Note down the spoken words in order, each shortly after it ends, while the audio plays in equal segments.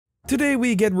Today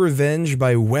we get revenge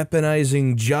by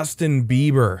weaponizing Justin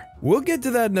Bieber. We'll get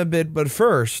to that in a bit, but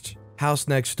first, house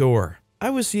next door. I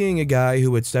was seeing a guy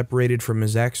who had separated from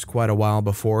his ex quite a while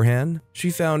beforehand. She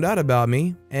found out about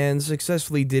me and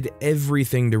successfully did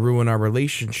everything to ruin our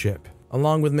relationship,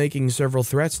 along with making several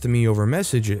threats to me over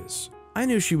messages. I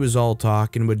knew she was all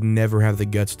talk and would never have the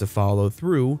guts to follow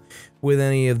through with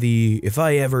any of the "if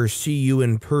I ever see you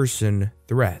in person"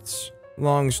 threats.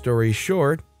 Long story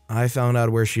short, I found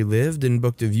out where she lived and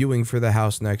booked a viewing for the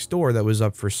house next door that was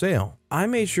up for sale. I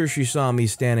made sure she saw me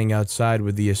standing outside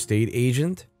with the estate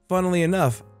agent. Funnily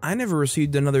enough, I never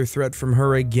received another threat from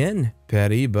her again.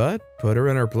 Petty, but put her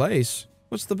in her place.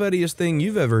 What's the pettiest thing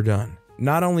you've ever done?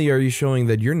 Not only are you showing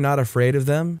that you're not afraid of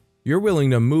them, you're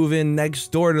willing to move in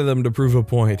next door to them to prove a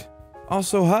point.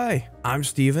 Also, hi, I'm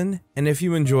Steven, and if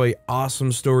you enjoy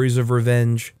awesome stories of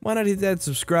revenge, why not hit that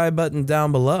subscribe button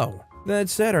down below? That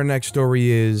said, our next story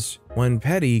is When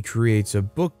Petty Creates a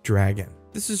Book Dragon.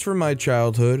 This is from my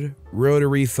childhood.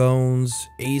 Rotary phones,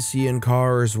 AC in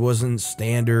cars wasn't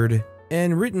standard,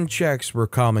 and written checks were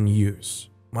common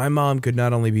use. My mom could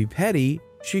not only be petty,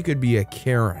 she could be a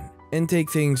Karen and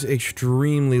take things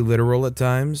extremely literal at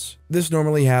times. This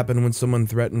normally happened when someone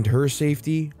threatened her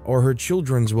safety or her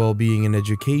children's well-being and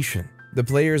education. The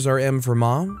players are M for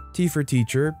mom, T for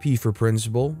teacher, P for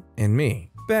principal, and me.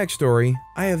 Backstory: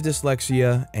 I have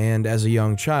dyslexia and as a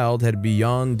young child had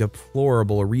beyond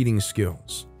deplorable reading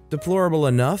skills. Deplorable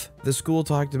enough, the school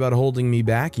talked about holding me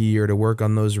back a year to work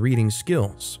on those reading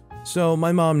skills. So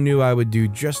my mom knew I would do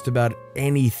just about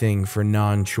anything for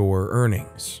non-chore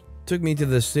earnings. Took me to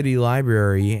the city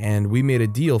library and we made a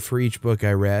deal for each book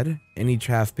I read and each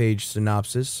half-page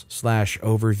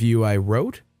synopsis/overview I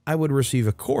wrote, I would receive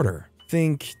a quarter.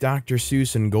 Think Dr.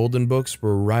 Seuss and Golden books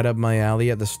were right up my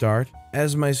alley at the start.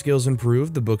 As my skills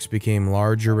improved, the books became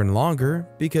larger and longer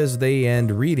because they and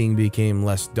reading became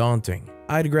less daunting.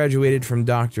 I'd graduated from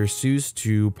Dr. Seuss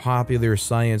to popular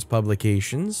science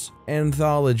publications,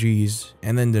 anthologies,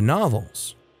 and then to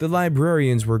novels. The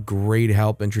librarians were great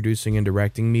help introducing and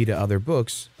directing me to other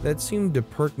books that seemed to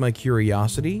perk my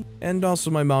curiosity, and also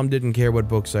my mom didn't care what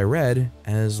books I read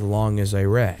as long as I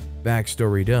read.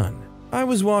 Backstory done. I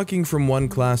was walking from one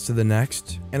class to the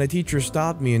next, and a teacher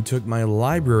stopped me and took my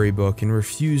library book and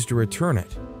refused to return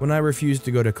it. When I refused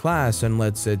to go to class and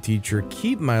let said teacher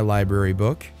keep my library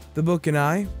book, the book and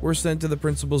I were sent to the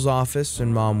principal's office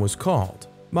and mom was called.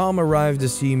 Mom arrived to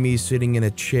see me sitting in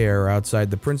a chair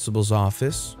outside the principal's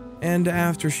office, and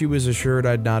after she was assured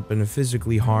I'd not been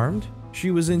physically harmed,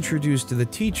 she was introduced to the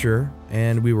teacher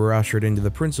and we were ushered into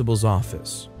the principal's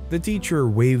office. The teacher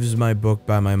waves my book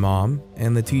by my mom,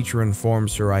 and the teacher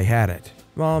informs her I had it.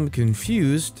 Mom,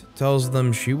 confused, tells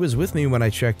them she was with me when I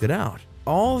checked it out.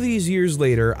 All these years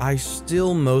later, I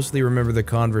still mostly remember the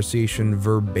conversation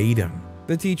verbatim.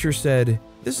 The teacher said,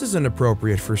 "This isn't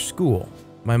appropriate for school."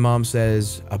 My mom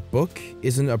says, "A book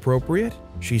isn't appropriate?"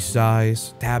 She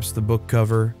sighs, taps the book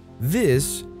cover.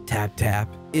 "This, tap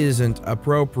tap, isn't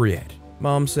appropriate."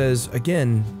 Mom says,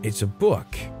 again, "It's a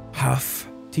book." Huff.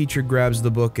 Teacher grabs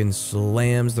the book and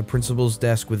slams the principal's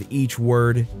desk with each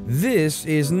word. "This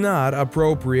is not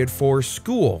appropriate for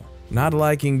school." Not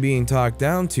liking being talked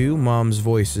down to, Mom's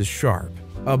voice is sharp.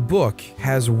 "A book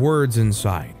has words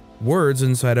inside. Words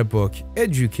inside a book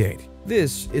educate.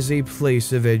 This is a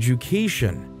place of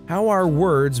education. How are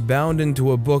words bound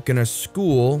into a book in a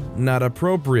school not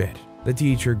appropriate?" The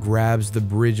teacher grabs the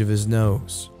bridge of his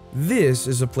nose. "This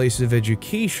is a place of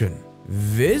education.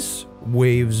 This,"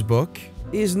 waves book,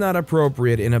 "is not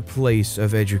appropriate in a place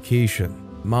of education."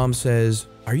 Mom says,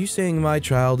 "Are you saying my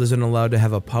child isn't allowed to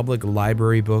have a public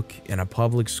library book in a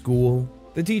public school?"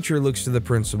 The teacher looks to the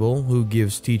principal, who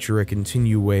gives teacher a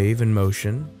continue wave and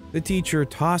motion. The teacher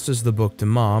tosses the book to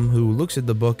mom, who looks at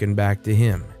the book and back to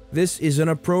him. "This isn't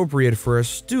appropriate for a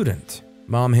student."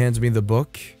 Mom hands me the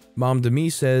book. Mom to me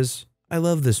says, "I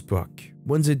love this book.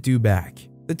 When's it due back?"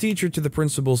 The teacher to the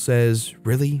principal says,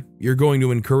 "Really? You're going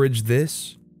to encourage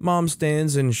this?" Mom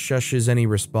stands and shushes any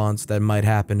response that might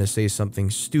happen to say something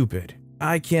stupid.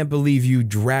 "I can't believe you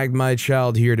dragged my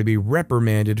child here to be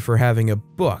reprimanded for having a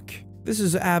book. This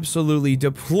is absolutely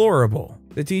deplorable."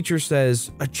 The teacher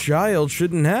says, "A child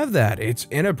shouldn't have that. It's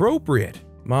inappropriate."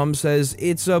 Mom says,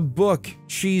 "It's a book.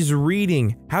 She's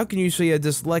reading. How can you say a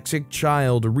dyslexic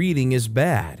child reading is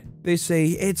bad?" They say,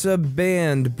 "It's a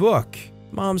banned book."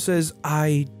 Mom says,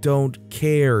 "I don't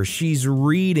care. She's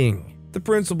reading." The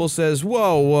principal says,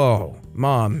 Whoa,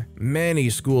 Mom, many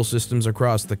school systems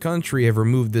across the country have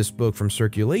removed this book from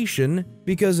circulation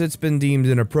because it's been deemed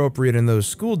inappropriate in those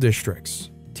school districts."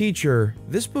 Teacher,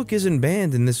 "This book isn't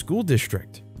banned in this school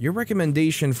district. Your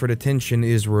recommendation for detention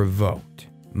is revoked."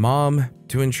 Mom,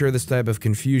 to ensure this type of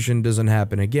confusion doesn't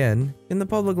happen again, in the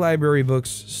public library books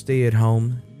stay at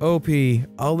home. OP,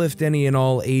 I'll lift any and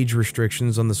all age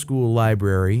restrictions on the school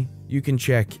library. You can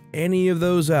check any of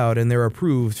those out and they're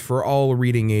approved for all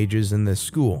reading ages in this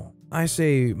school. I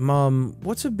say, Mom,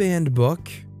 what's a banned book?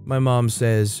 My mom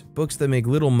says, books that make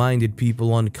little-minded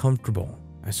people uncomfortable.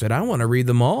 I said, I want to read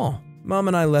them all. Mom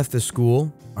and I left the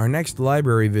school. Our next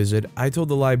library visit, I told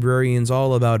the librarians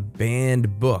all about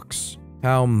banned books.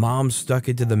 How Mom stuck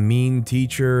it to the mean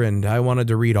teacher and I wanted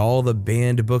to read all the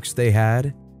banned books they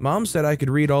had. Mom said I could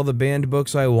read all the banned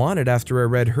books I wanted after I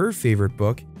read her favorite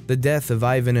book, The Death of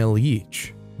Ivan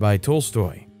Ilyich by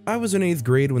Tolstoy. I was in 8th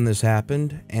grade when this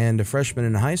happened and a freshman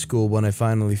in high school when I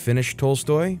finally finished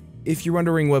Tolstoy. If you're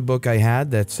wondering what book I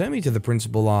had that sent me to the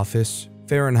principal office,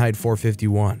 Fahrenheit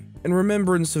 451. In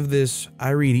remembrance of this, I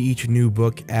read each new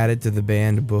book added to the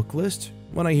banned book list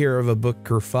when I hear of a book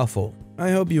kerfuffle. I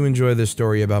hope you enjoy this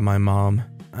story about my mom.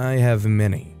 I have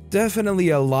many. Definitely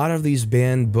a lot of these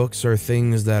banned books are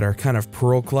things that are kind of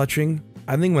pearl clutching.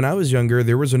 I think when I was younger,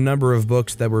 there was a number of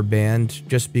books that were banned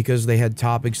just because they had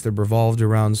topics that revolved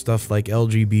around stuff like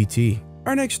LGBT.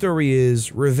 Our next story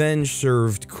is Revenge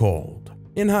Served Cold.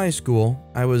 In high school,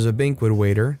 I was a banquet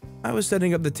waiter. I was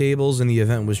setting up the tables and the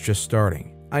event was just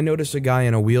starting. I noticed a guy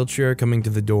in a wheelchair coming to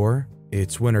the door.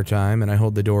 It's wintertime and I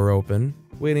hold the door open,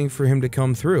 waiting for him to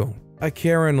come through. A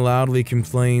Karen loudly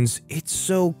complains, "It's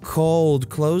so cold,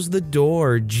 close the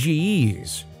door,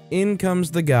 jeez." In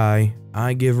comes the guy,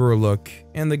 I give her a look,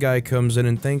 and the guy comes in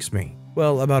and thanks me.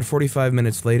 Well, about 45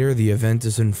 minutes later, the event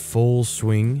is in full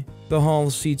swing. The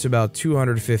hall seats about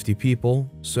 250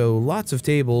 people, so lots of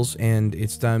tables, and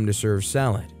it's time to serve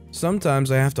salad.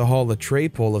 Sometimes I have to haul a tray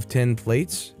pole of 10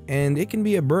 plates, and it can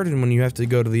be a burden when you have to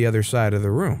go to the other side of the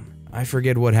room. I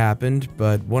forget what happened,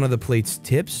 but one of the plates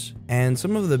tips, and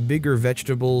some of the bigger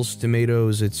vegetables,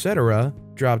 tomatoes, etc.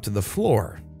 drop to the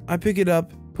floor. I pick it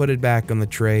up, put it back on the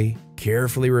tray,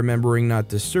 carefully remembering not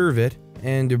to serve it,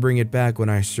 and to bring it back when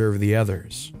I serve the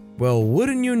others. Well,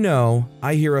 wouldn't you know,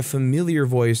 I hear a familiar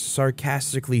voice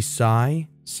sarcastically sigh,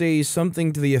 say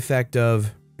something to the effect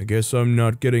of, "I guess I'm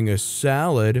not getting a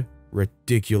salad."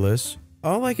 Ridiculous.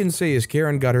 All I can say is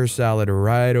Karen got her salad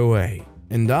right away,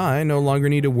 and I no longer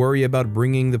need to worry about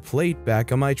bringing the plate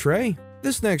back on my tray.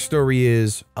 This next story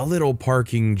is A Little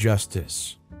Parking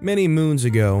Justice. Many moons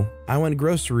ago, I went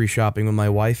grocery shopping with my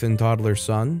wife and toddler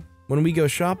son. When we go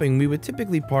shopping, we would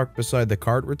typically park beside the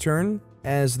cart return,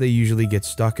 as they usually get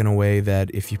stuck in a way that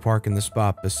if you park in the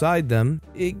spot beside them,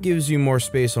 it gives you more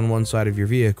space on one side of your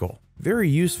vehicle. Very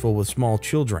useful with small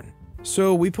children.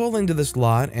 So we pull into this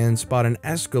lot and spot an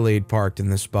Escalade parked in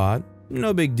the spot.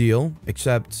 No big deal,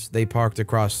 except they parked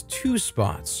across 2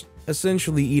 spots,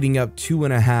 essentially eating up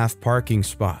 2.5 parking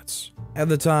spots. At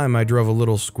the time, I drove a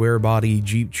little square-body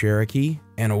Jeep Cherokee,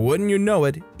 and wouldn't you know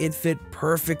it, it fit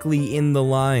perfectly in the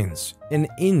lines, an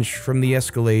inch from the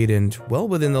Escalade and well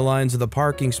within the lines of the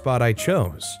parking spot I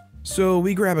chose. So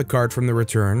we grab a cart from the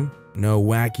return, no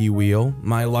wacky wheel,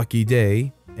 my lucky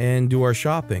day, and do our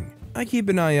shopping. I keep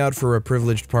an eye out for a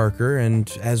privileged parker, and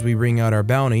as we ring out our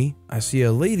bounty, I see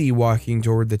a lady walking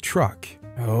toward the truck.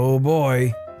 Oh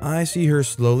boy. I see her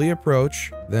slowly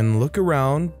approach, then look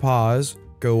around, pause,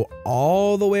 go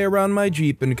all the way around my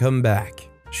Jeep and come back.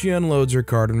 She unloads her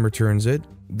cart and returns it.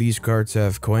 These carts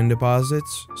have coin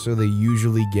deposits, so they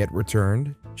usually get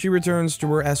returned. She returns to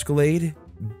her Escalade,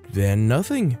 then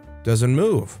nothing. Doesn't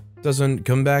move. Doesn't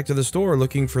come back to the store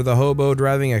looking for the hobo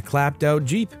driving a clapped-out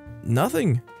Jeep.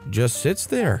 Nothing. Just sits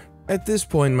there. At this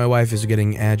point, my wife is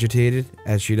getting agitated,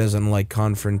 as she doesn't like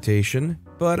confrontation,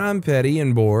 but I'm petty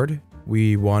and bored.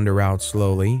 We wander out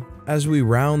slowly. As we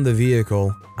round the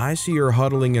vehicle, I see her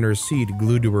huddling in her seat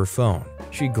glued to her phone.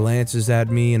 She glances at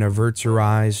me and averts her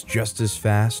eyes just as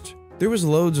fast. There was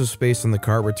loads of space on the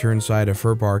cart return side of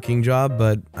her parking job,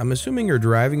 but I'm assuming her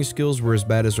driving skills were as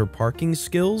bad as her parking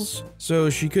skills, so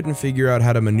she couldn't figure out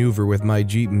how to maneuver with my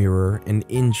Jeep mirror an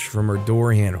inch from her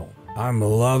door handle. I'm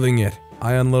loving it.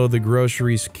 I unload the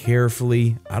groceries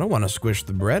carefully. I don't want to squish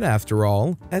the bread after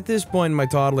all. At this point, my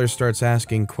toddler starts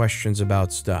asking questions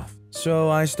about stuff. So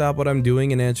I stop what I'm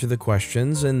doing and answer the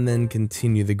questions and then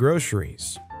continue the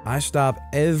groceries. I stop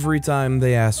every time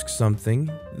they ask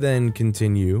something, then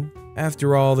continue.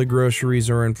 After all the groceries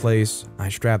are in place, I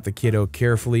strap the kiddo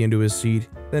carefully into his seat,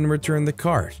 then return the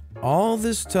cart. All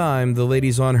this time, the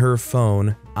lady's on her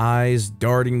phone, eyes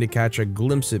darting to catch a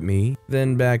glimpse at me,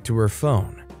 then back to her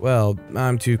phone. Well,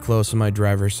 I'm too close on my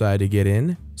driver's side to get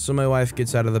in, so my wife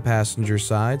gets out of the passenger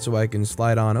side so I can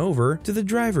slide on over to the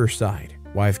driver's side.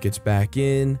 Wife gets back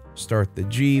in, start the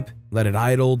Jeep, let it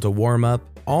idle to warm up.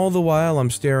 All the while, I'm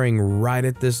staring right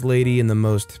at this lady in the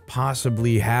most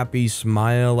possibly happy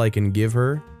smile I can give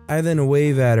her. I then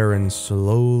wave at her and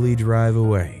slowly drive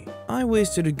away. I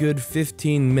wasted a good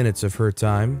 15 minutes of her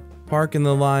time. Park in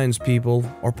the lines, people,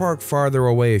 or park farther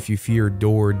away if you fear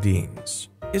door dings.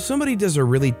 If somebody does a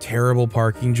really terrible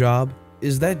parking job,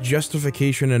 is that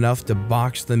justification enough to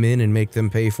box them in and make them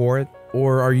pay for it?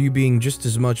 Or are you being just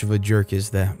as much of a jerk as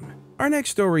them? Our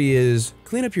next story is,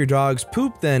 clean up your dog's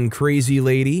poop then, crazy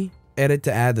lady. Edit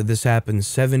to add that this happened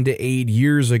 7 to 8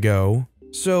 years ago.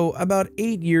 So, about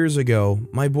 8 years ago,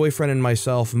 my boyfriend and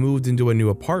myself moved into a new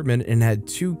apartment and had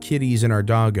 2 kitties in our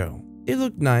doggo. It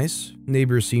looked nice,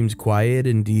 neighbors seemed quiet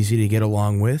and easy to get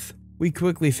along with. We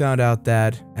quickly found out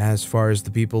that, as far as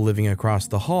the people living across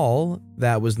the hall,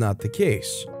 that was not the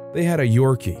case. They had a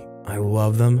Yorkie. I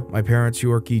love them. My parents'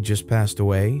 Yorkie just passed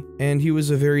away, and he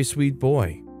was a very sweet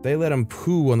boy. They let him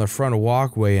poo on the front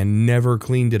walkway and never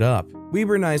cleaned it up. We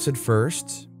were nice at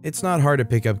first. It's not hard to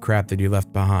pick up crap that you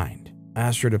left behind.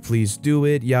 Asked her to please do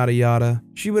it, yada yada.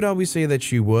 She would always say that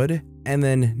she would, and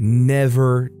then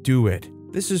never do it.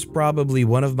 This is probably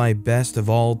one of my best of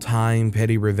all time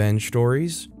petty revenge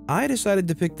stories. I decided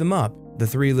to pick them up, the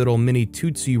 3 little mini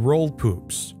Tootsie Roll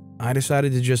poops. I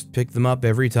decided to just pick them up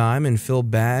every time and fill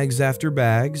bags after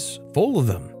bags, full of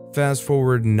them. Fast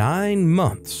forward 9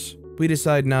 months. We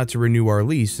decided not to renew our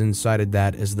lease and cited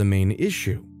that as the main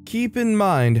issue. Keep in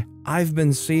mind, I've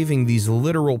been saving these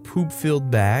literal poop-filled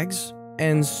bags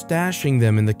and stashing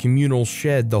them in the communal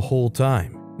shed the whole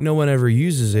time. No one ever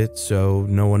uses it, so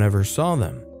no one ever saw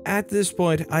them. At this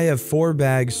point, I have 4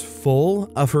 bags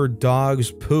full of her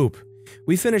dog's poop.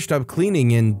 We finished up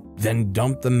cleaning and then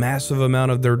dumped the massive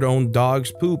amount of their own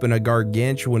dog's poop in a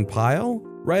gargantuan pile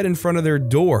right in front of their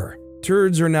door.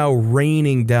 Turds are now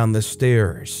raining down the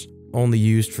stairs, only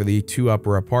used for the 2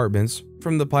 upper apartments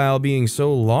from the pile being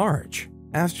so large.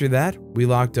 After that, we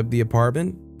locked up the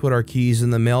apartment, put our keys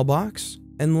in the mailbox,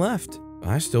 and left.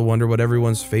 I still wonder what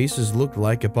everyone's faces looked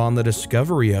like upon the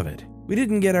discovery of it. We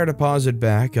didn't get our deposit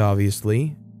back,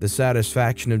 obviously. The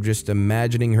satisfaction of just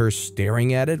imagining her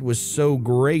staring at it was so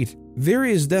great. There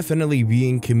is definitely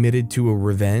being committed to a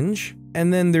revenge,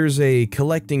 and then there's a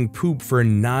collecting poop for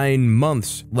 9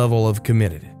 months level of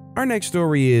committed. Our next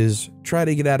story is, try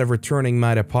to get out of returning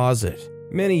my deposit.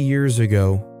 Many years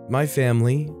ago, my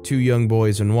family, 2 young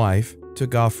boys and wife,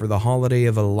 took off for the holiday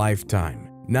of a lifetime.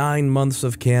 9 months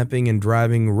of camping and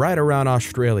driving right around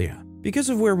Australia. Because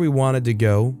of where we wanted to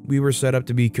go, we were set up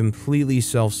to be completely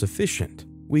self-sufficient.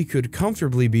 We could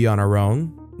comfortably be on our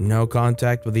own, no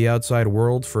contact with the outside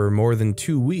world for more than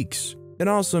 2 weeks. It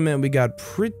also meant we got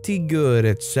pretty good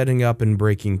at setting up and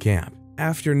breaking camp.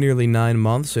 After nearly 9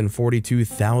 months and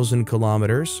 42,000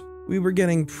 kilometers, we were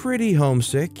getting pretty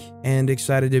homesick and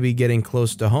excited to be getting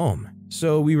close to home.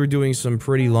 So we were doing some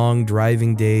pretty long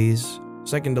driving days.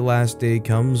 Second to last day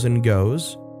comes and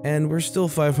goes, and we're still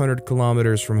 500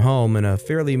 kilometers from home in a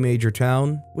fairly major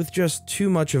town with just too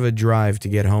much of a drive to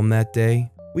get home that day.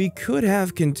 We could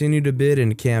have continued a bit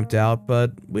and camped out,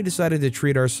 but we decided to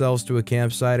treat ourselves to a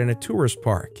campsite in a tourist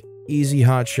park. Easy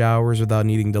hot showers without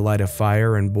needing to light a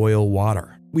fire and boil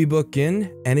water. We booked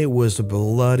in, and it was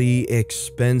bloody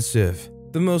expensive.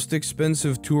 The most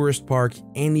expensive tourist park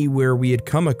anywhere we had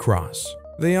come across.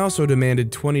 They also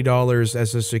demanded $20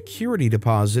 as a security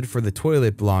deposit for the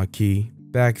toilet block key.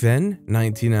 Back then,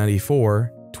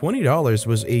 1994, $20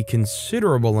 was a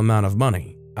considerable amount of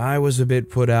money. I was a bit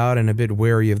put out and a bit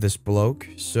wary of this bloke,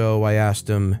 so I asked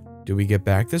him, "Do we get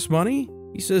back this money?"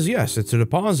 He says, "Yes, it's a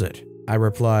deposit." I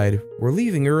replied, "We're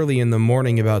leaving early in the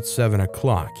morning about 7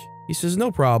 o'clock. He says,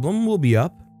 "No problem, we'll be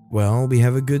up." Well, we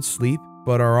have a good sleep,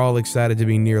 but are all excited to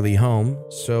be nearly home,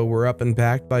 so we're up and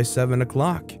packed by 7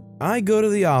 o'clock. I go to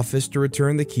the office to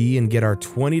return the key and get our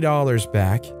 $20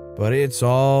 back, but it's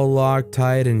all locked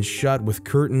tight and shut with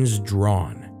curtains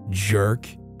drawn. Jerk.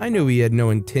 I knew he had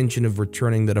no intention of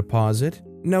returning the deposit.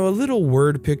 Now, a little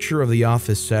word picture of the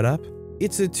office setup.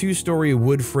 It's a 2-story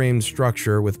wood-framed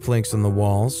structure with planks on the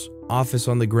walls, office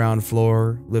on the ground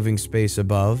floor, living space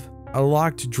above, a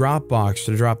locked drop box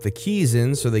to drop the keys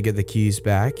in so they get the keys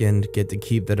back and get to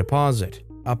keep the deposit,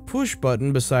 a push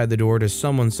button beside the door to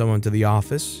summon someone to the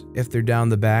office if they're down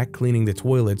the back cleaning the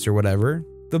toilets or whatever.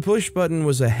 The push button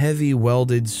was a heavy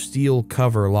welded steel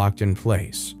cover locked in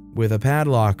place, with a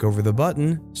padlock over the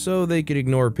button so they could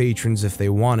ignore patrons if they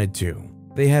wanted to.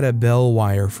 They had a bell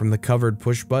wire from the covered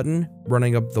push button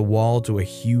running up the wall to a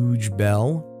huge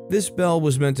bell. This bell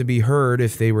was meant to be heard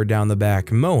if they were down the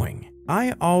back mowing.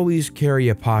 I always carry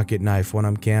a pocket knife when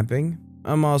I'm camping.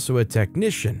 I'm also a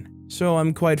technician, so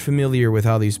I'm quite familiar with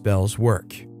how these bells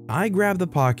work. I grab the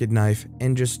pocket knife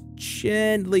and just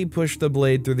gently push the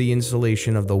blade through the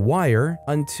insulation of the wire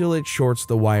until it shorts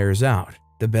the wires out.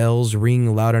 The bells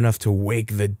ring loud enough to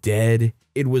wake the dead.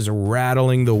 It was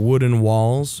rattling the wooden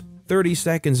walls. 30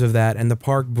 seconds of that and the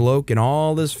park bloke and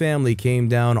all his family came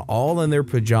down all in their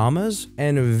pajamas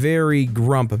and very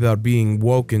grump about being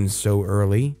woken so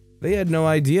early. They had no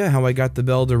idea how I got the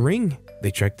bell to ring.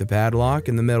 They checked the padlock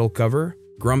and the metal cover,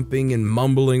 grumping and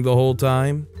mumbling the whole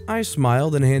time. I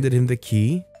smiled and handed him the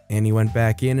key, and he went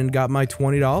back in and got my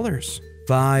 $20.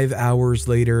 5 hours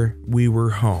later, we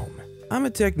were home. I'm a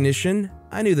technician.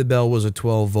 I knew the bell was a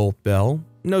 12-volt bell.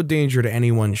 No danger to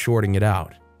anyone shorting it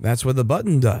out. That's what the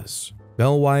button does.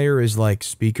 Bell wire is like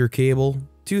speaker cable,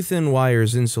 two thin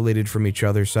wires insulated from each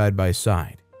other side by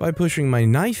side. By pushing my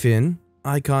knife in,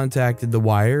 I contacted the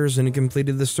wires and it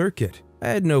completed the circuit. I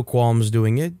had no qualms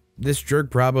doing it. This jerk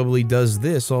probably does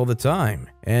this all the time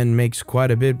and makes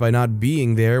quite a bit by not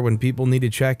being there when people need to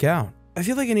check out. I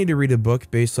feel like I need to read a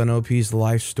book based on OP's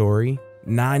life story.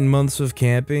 9 months of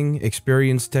camping,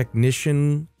 experienced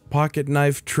technician, pocket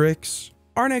knife tricks.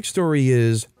 Our next story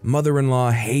is Mother-in-law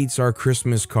hates our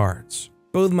Christmas cards.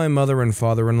 Both my mother and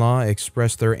father-in-law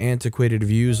express their antiquated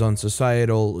views on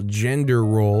societal gender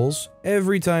roles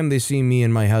every time they see me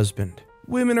and my husband.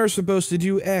 Women are supposed to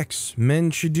do X,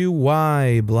 men should do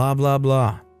Y, blah blah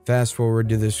blah. Fast forward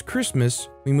to this Christmas,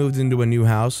 we moved into a new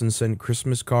house and sent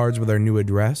Christmas cards with our new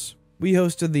address. We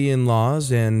hosted the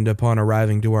in-laws, and upon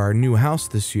arriving to our new house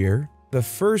this year, the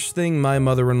first thing my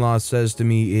mother-in-law says to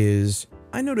me is,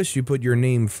 "I notice you put your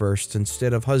name first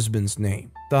instead of husband's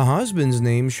name. The husband's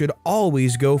name should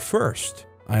always go first."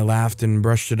 I laughed and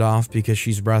brushed it off because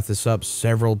she's brought this up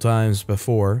several times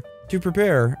before. To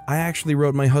prepare, I actually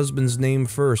wrote my husband's name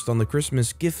first on the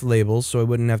Christmas gift labels so I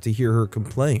wouldn't have to hear her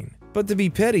complain. But to be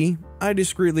petty, I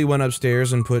discreetly went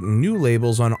upstairs and put new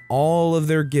labels on all of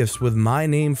their gifts with my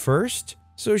name first,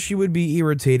 so she would be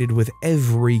irritated with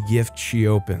every gift she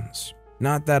opens.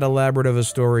 Not that elaborate of a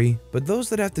story, but those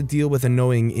that have to deal with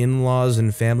annoying in-laws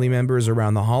and family members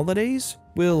around the holidays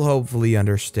will hopefully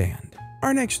understand.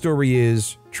 Our next story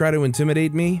is, try to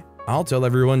intimidate me? I'll tell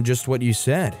everyone just what you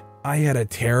said. I had a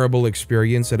terrible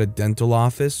experience at a dental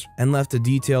office and left a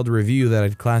detailed review that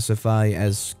I'd classify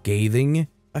as scathing.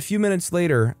 A few minutes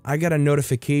later, I got a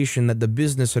notification that the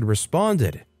business had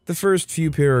responded. The first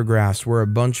few paragraphs were a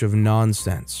bunch of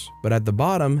nonsense, but at the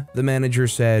bottom, the manager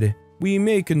said, "We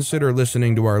may consider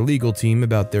listening to our legal team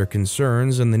about their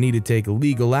concerns and the need to take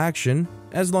legal action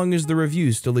as long as the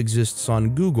review still exists on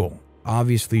Google,"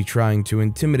 obviously trying to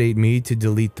intimidate me to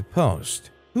delete the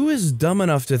post. Who is dumb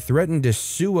enough to threaten to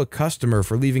sue a customer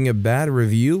for leaving a bad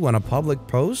review on a public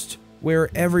post where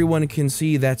everyone can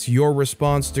see that's your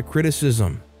response to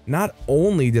criticism? Not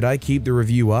only did I keep the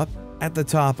review up, at the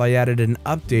top I added an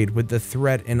update with the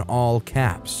threat in all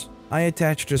caps. I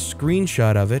attached a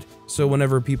screenshot of it, so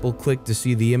whenever people click to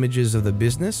see the images of the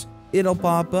business, it'll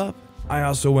pop up. I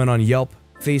also went on Yelp,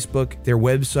 Facebook, their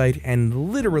website,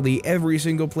 and literally every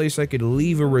single place I could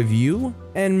leave a review,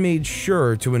 and made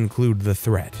sure to include the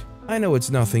threat. I know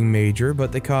it's nothing major,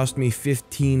 but they cost me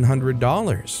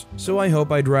 $1,500, so I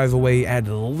hope I drive away at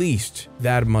least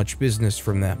that much business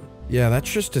from them. Yeah,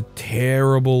 that's just a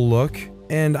terrible look.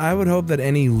 And I would hope that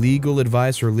any legal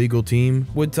advice or legal team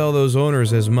would tell those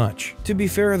owners as much. To be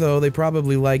fair though, they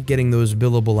probably like getting those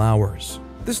billable hours.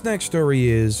 This next story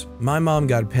is, my mom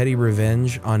got petty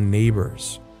revenge on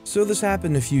neighbors. So this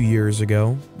happened a few years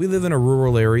ago. We live in a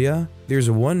rural area. There's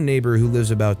one neighbor who lives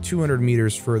about 200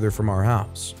 meters further from our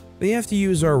house. They have to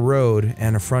use our road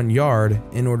and a front yard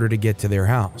in order to get to their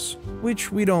house,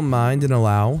 which we don't mind and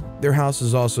allow. Their house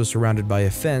is also surrounded by a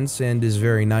fence and is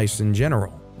very nice in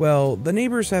general. Well, the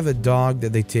neighbors have a dog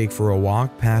that they take for a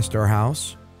walk past our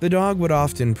house. The dog would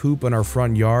often poop in our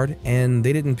front yard and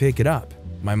they didn't pick it up.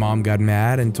 My mom got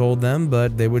mad and told them,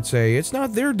 but they would say it's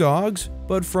not their dogs,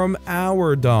 but from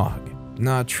our dog.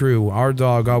 Not true, our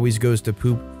dog always goes to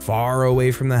poop far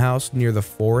away from the house near the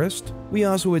forest. We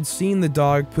also had seen the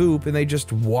dog poop and they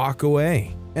just walk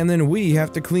away, and then we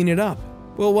have to clean it up.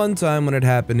 Well, one time when it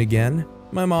happened again,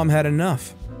 my mom had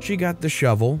enough. She got the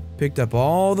shovel, picked up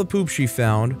all the poop she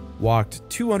found, walked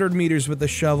 200 meters with the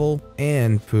shovel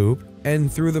and poop,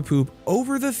 and threw the poop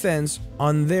over the fence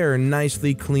on their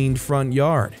nicely cleaned front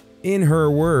yard. In her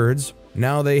words,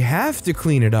 now they have to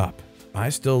clean it up. I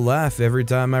still laugh every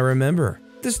time I remember.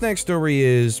 This next story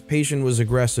is, patient was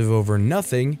aggressive over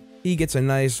nothing. He gets a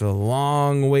nice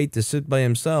long wait to sit by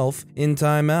himself in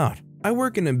timeout. I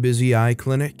work in a busy eye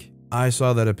clinic. I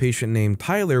saw that a patient named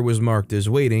Tyler was marked as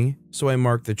waiting, so I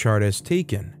marked the chart as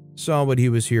taken, saw what he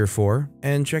was here for,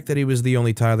 and checked that he was the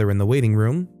only Tyler in the waiting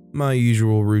room. My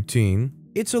usual routine.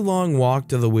 It's a long walk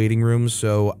to the waiting room,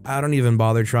 so I don't even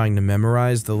bother trying to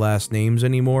memorize the last names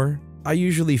anymore. I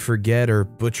usually forget or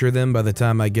butcher them by the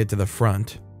time I get to the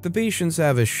front. The patients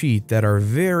have a sheet that are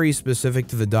very specific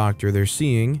to the doctor they're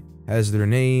seeing, has their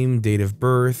name, date of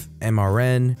birth,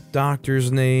 MRN, doctor's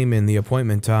name, and the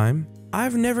appointment time.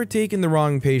 I've never taken the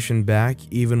wrong patient back,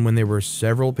 even when there were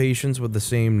several patients with the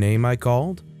same name I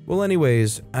called. Well,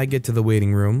 anyways, I get to the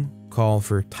waiting room, call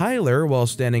for Tyler while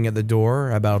standing at the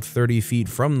door about 30 feet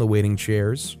from the waiting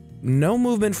chairs. No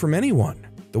movement from anyone.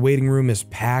 The waiting room is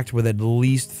packed with at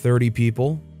least 30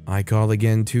 people. I call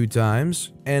again 2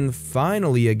 times, and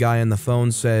finally a guy on the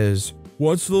phone says,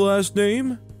 "What's the last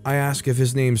name?" I ask if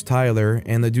his name's Tyler,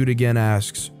 and the dude again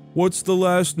asks, "What's the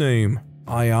last name?"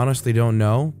 I honestly don't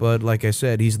know, but like I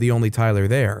said, he's the only Tyler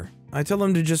there. I tell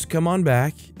him to just come on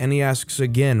back, and he asks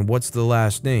again what's the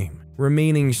last name,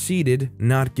 remaining seated,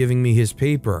 not giving me his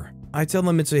paper. I tell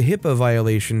him it's a HIPAA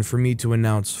violation for me to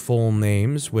announce full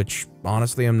names, which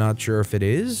honestly I'm not sure if it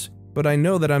is, but I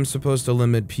know that I'm supposed to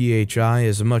limit PHI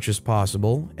as much as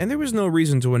possible, and there was no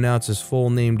reason to announce his full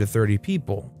name to 30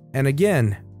 people. And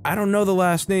again, I don't know the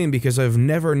last name because I've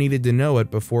never needed to know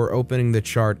it before opening the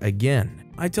chart again.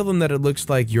 I tell him that it looks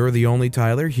like you're the only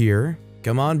Tyler here.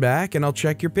 Come on back and I'll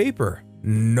check your paper.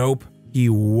 Nope, he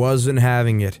wasn't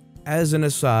having it. As an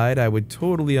aside, I would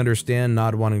totally understand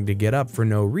not wanting to get up for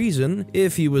no reason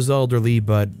if he was elderly,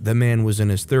 but the man was in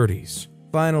his 30s.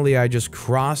 Finally, I just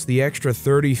crossed the extra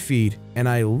 30 feet and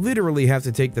I literally have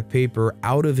to take the paper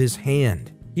out of his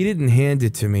hand. He didn't hand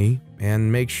it to me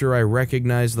and make sure I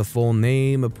recognize the full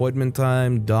name, appointment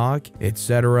time, doc,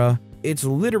 etc. It's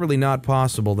literally not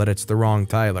possible that it's the wrong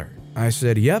Tyler. I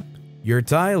said, "Yep, you're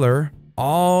Tyler."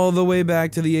 All the way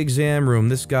back to the exam room,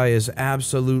 this guy is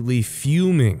absolutely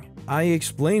fuming. I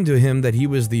explained to him that he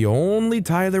was the only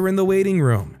Tyler in the waiting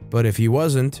room, but if he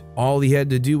wasn't, all he had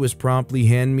to do was promptly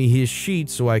hand me his sheet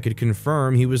so I could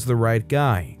confirm he was the right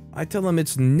guy. I tell him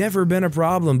it's never been a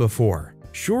problem before.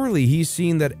 Surely he's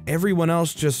seen that everyone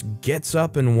else just gets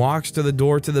up and walks to the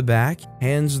door to the back,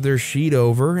 hands their sheet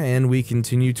over, and we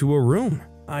continue to a room.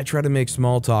 I try to make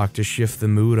small talk to shift the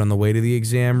mood on the way to the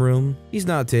exam room. He's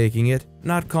not taking it,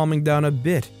 not calming down a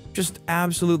bit, just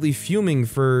absolutely fuming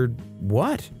for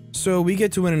what? So we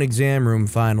get to an exam room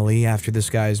finally after this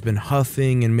guy's been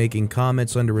huffing and making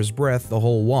comments under his breath the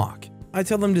whole walk. I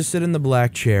tell him to sit in the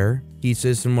black chair. He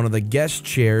sits in one of the guest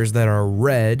chairs that are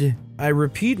red. I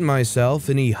repeat myself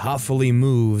and he huffily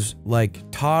moves, like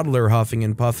toddler huffing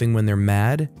and puffing when they're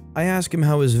mad. I ask him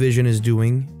how his vision is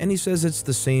doing, and he says it's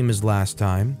the same as last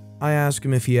time. I ask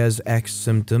him if he has X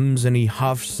symptoms, and he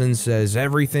huffs and says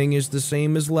everything is the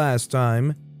same as last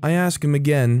time. I ask him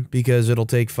again because it'll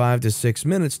take 5 to 6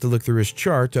 minutes to look through his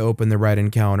chart to open the right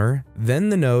encounter, then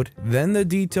the note, then the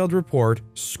detailed report,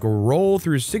 scroll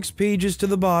through 6 pages to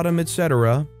the bottom,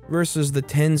 etc., versus the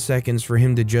 10 seconds for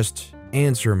him to just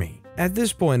answer me. At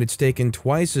this point, it's taken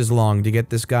twice as long to get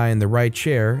this guy in the right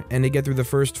chair and to get through the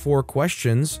first 4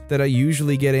 questions that I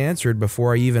usually get answered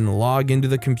before I even log into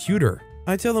the computer.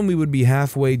 I tell him we would be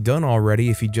halfway done already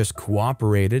if he just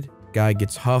cooperated. Guy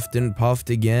gets huffed and puffed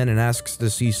again and asks to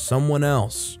see someone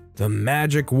else. The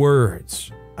magic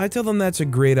words. I tell him that's a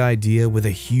great idea with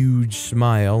a huge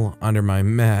smile under my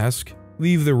mask,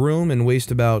 leave the room and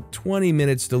waste about 20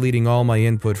 minutes deleting all my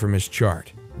input from his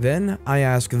chart. Then I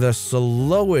ask the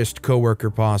slowest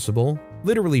coworker possible,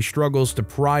 literally struggles to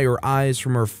pry her eyes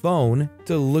from her phone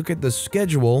to look at the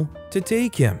schedule to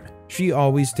take him. She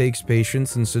always takes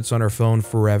patients and sits on her phone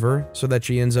forever so that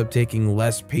she ends up taking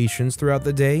less patients throughout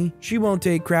the day. She won't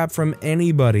take crap from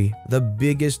anybody, the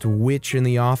biggest witch in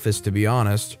the office to be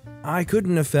honest. I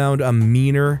couldn't have found a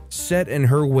meaner, set in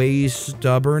her ways,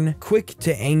 stubborn, quick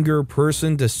to anger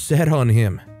person to set on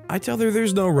him. I tell her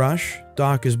there's no rush,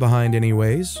 Doc is behind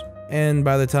anyways, and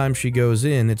by the time she goes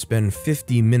in, it's been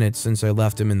 50 minutes since I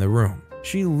left him in the room.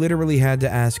 She literally had to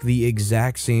ask the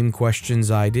exact same questions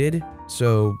I did,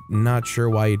 so not sure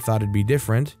why he'd thought it'd be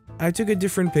different. I took a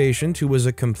different patient who was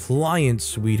a compliant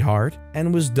sweetheart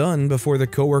and was done before the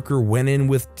coworker went in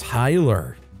with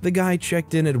Tyler. The guy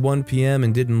checked in at 1 p.m.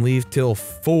 and didn't leave till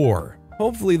 4.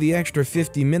 Hopefully the extra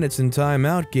 50 minutes in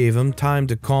timeout gave him time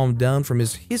to calm down from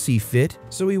his hissy fit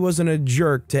so he wasn't a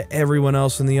jerk to everyone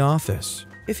else in the office.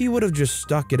 If he would have just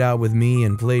stuck it out with me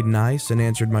and played nice and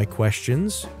answered my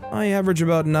questions, I average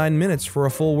about 9 minutes for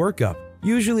a full workup.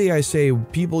 Usually I say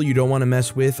people you don't want to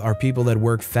mess with are people that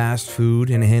work fast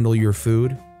food and handle your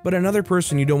food, but another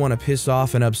person you don't want to piss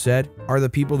off and upset are the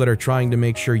people that are trying to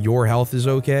make sure your health is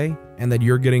okay and that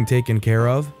you're getting taken care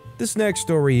of. This next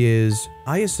story is,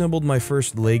 I assembled my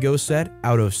first Lego set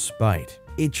out of spite.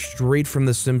 It's straight from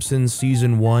The Simpsons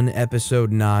Season 1,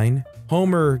 Episode 9.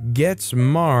 Homer gets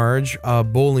Marge a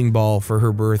bowling ball for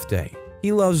her birthday.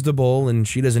 He loves to bowl and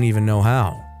she doesn't even know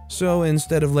how. So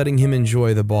instead of letting him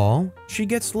enjoy the ball, she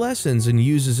gets lessons and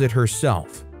uses it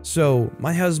herself. So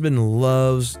my husband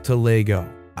loves to Lego.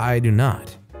 I do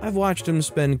not. I've watched him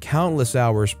spend countless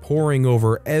hours poring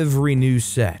over every new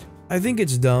set. I think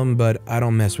it's dumb, but I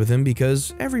don't mess with him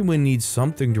because everyone needs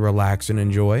something to relax and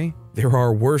enjoy. There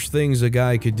are worse things a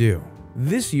guy could do.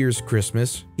 This year's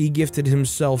Christmas, he gifted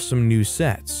himself some new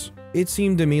sets. It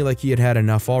seemed to me like he had had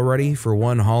enough already for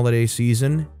one holiday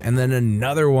season, and then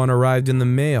another one arrived in the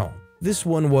mail. This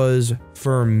one was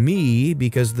for me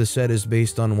because the set is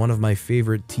based on one of my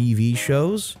favorite TV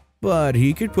shows, but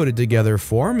he could put it together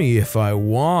for me if I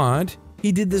want.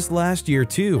 He did this last year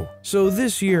too, so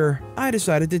this year I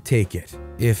decided to take it,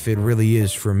 if it really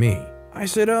is for me. I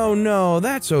said, "Oh no,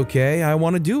 that's okay, I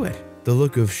want to do it." The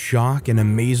look of shock and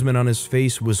amazement on his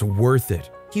face was worth it.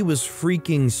 He was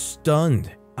freaking stunned.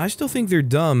 I still think they're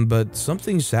dumb, but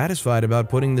something's satisfied about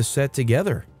putting the set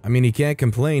together. I mean, he can't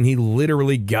complain, he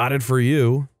literally got it for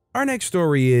you. Our next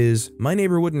story is, my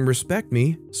neighbor wouldn't respect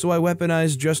me, so I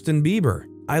weaponized Justin Bieber.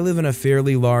 I live in a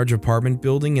fairly large apartment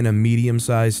building in a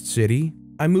medium-sized city.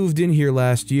 I moved in here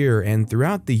last year, and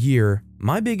throughout the year,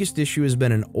 my biggest issue has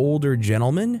been an older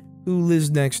gentleman who lives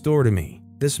next door to me.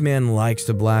 This man likes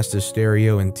to blast his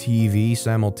stereo and TV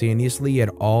simultaneously at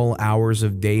all hours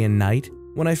of day and night.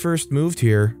 When I first moved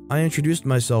here, I introduced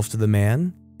myself to the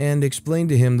man and explained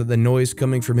to him that the noise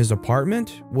coming from his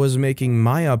apartment was making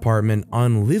my apartment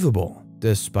unlivable.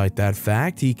 Despite that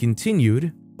fact, he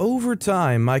continued. Over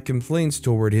time, my complaints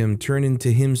toward him turned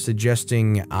into him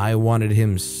suggesting I wanted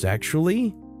him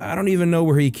sexually. I don't even know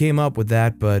where he came up with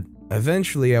that, but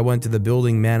eventually I went to the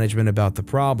building management about the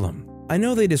problem. I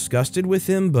know they discussed it with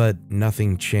him, but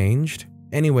nothing changed.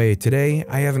 Anyway, today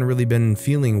I haven't really been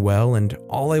feeling well and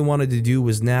all I wanted to do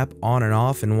was nap on and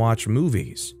off and watch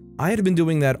movies. I had been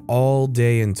doing that all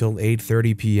day until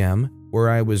 8:30 p.m., where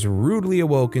I was rudely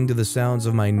awoken to the sounds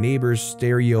of my neighbor's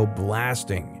stereo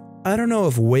blasting. I don't know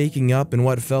if waking up in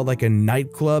what felt like a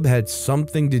nightclub had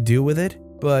something to do with it,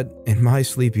 but in my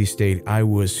sleepy state, I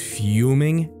was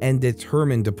fuming and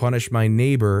determined to punish my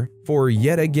neighbor for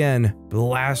yet again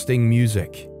blasting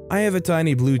music. I have a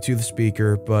tiny Bluetooth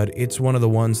speaker, but it's one of the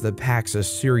ones that packs a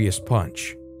serious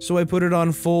punch. So I put it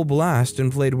on full blast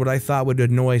and played what I thought would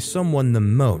annoy someone the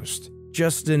most,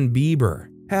 Justin Bieber.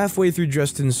 Halfway through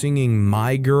Justin singing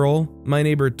My Girl, my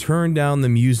neighbor turned down the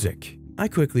music. I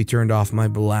quickly turned off my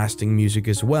blasting music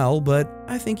as well, but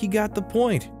I think he got the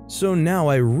point. So now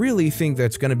I really think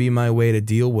that's gonna be my way to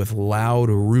deal with loud,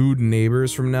 rude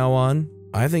neighbors from now on.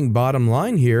 I think bottom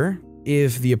line here,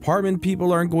 if the apartment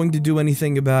people aren't going to do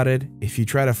anything about it, if you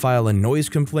try to file a noise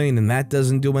complaint and that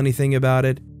doesn't do anything about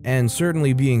it, and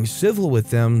certainly being civil with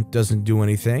them doesn't do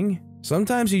anything,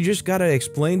 sometimes you just gotta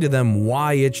explain to them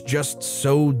why it's just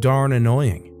so darn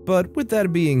annoying. But with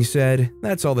that being said,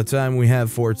 that's all the time we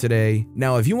have for today.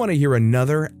 Now, if you want to hear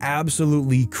another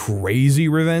absolutely crazy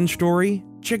revenge story,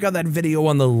 check out that video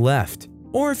on the left.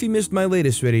 Or if you missed my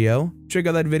latest video, check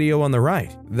out that video on the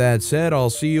right. That said, I'll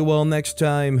see you all next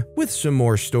time with some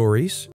more stories.